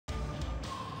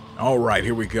All right,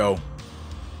 here we go.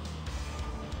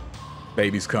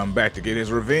 Baby's come back to get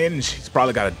his revenge. He's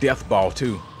probably got a death ball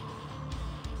too.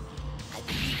 I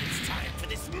believe it's time for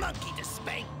this monkey to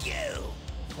spank you.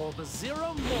 For the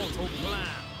zero mortal plan.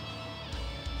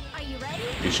 Are you ready?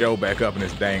 He showed back up in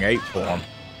his dang ape form.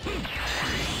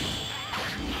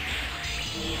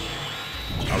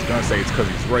 I was gonna say it's because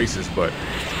he's racist, but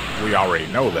we already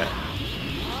know that.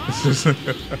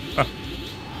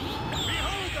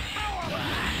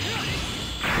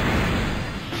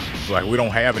 Like, we don't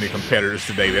have any competitors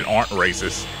today that aren't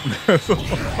racist.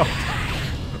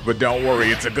 But don't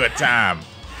worry, it's a good time.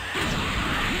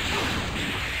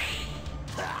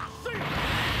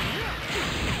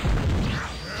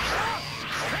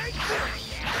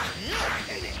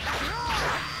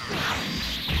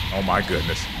 Oh my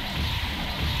goodness.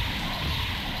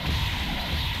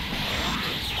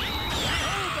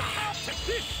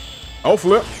 Oh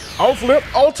flip,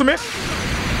 ultimate.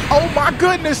 Oh my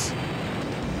goodness.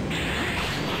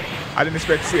 I didn't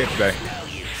expect to see it today.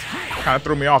 Kind of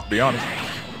threw me off, to be honest.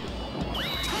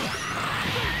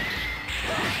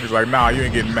 He's like, nah, you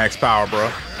ain't getting max power,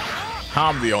 bro.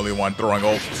 I'm the only one throwing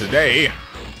ults today.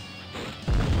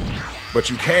 But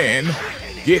you can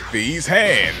get these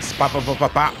hands. Pop, pop, pop,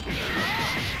 pop, pop.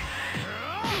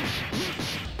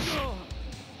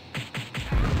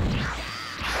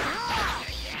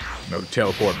 No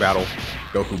teleport battle.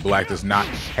 Goku Black does not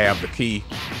have the key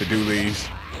to do these.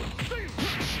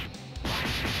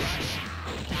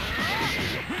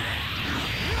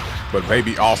 But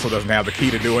Baby also doesn't have the key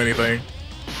to do anything.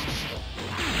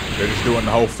 They're just doing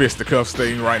the whole fisticuffs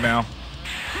thing right now.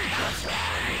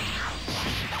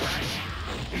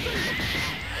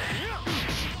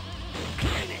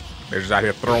 They're just out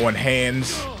here throwing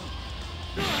hands.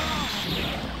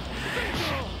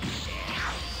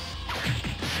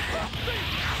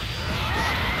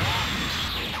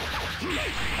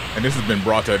 And this has been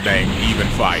brought to a dang even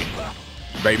fight.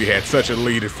 Baby had such a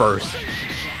lead at first.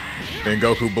 Then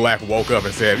Goku Black woke up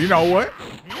and said, you know what?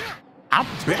 I'm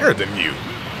better than you.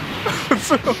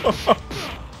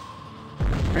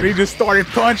 And he just started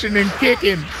punching and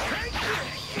kicking.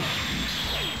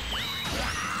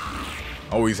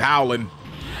 Oh, he's howling.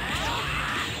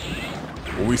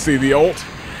 Will we see the ult?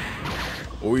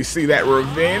 Will we see that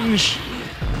revenge?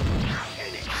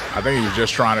 I think he was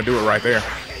just trying to do it right there.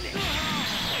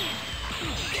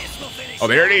 Oh,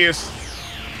 there it is.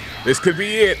 This could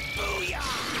be it.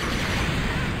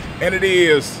 And it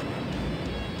is.